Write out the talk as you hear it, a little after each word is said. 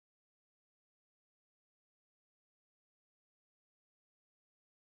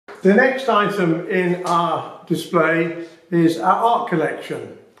The next item in our display is our art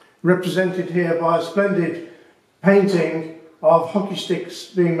collection, represented here by a splendid painting of hockey sticks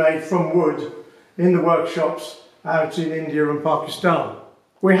being made from wood in the workshops out in India and Pakistan.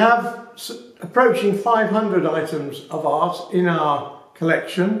 We have approaching 500 items of art in our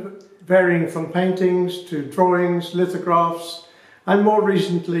collection, varying from paintings to drawings, lithographs, and more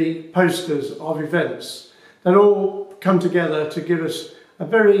recently posters of events that all come together to give us a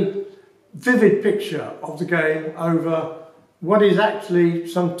very vivid picture of the game over what is actually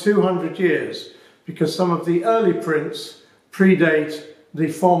some 200 years, because some of the early prints predate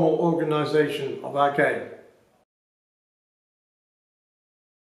the formal organisation of our game.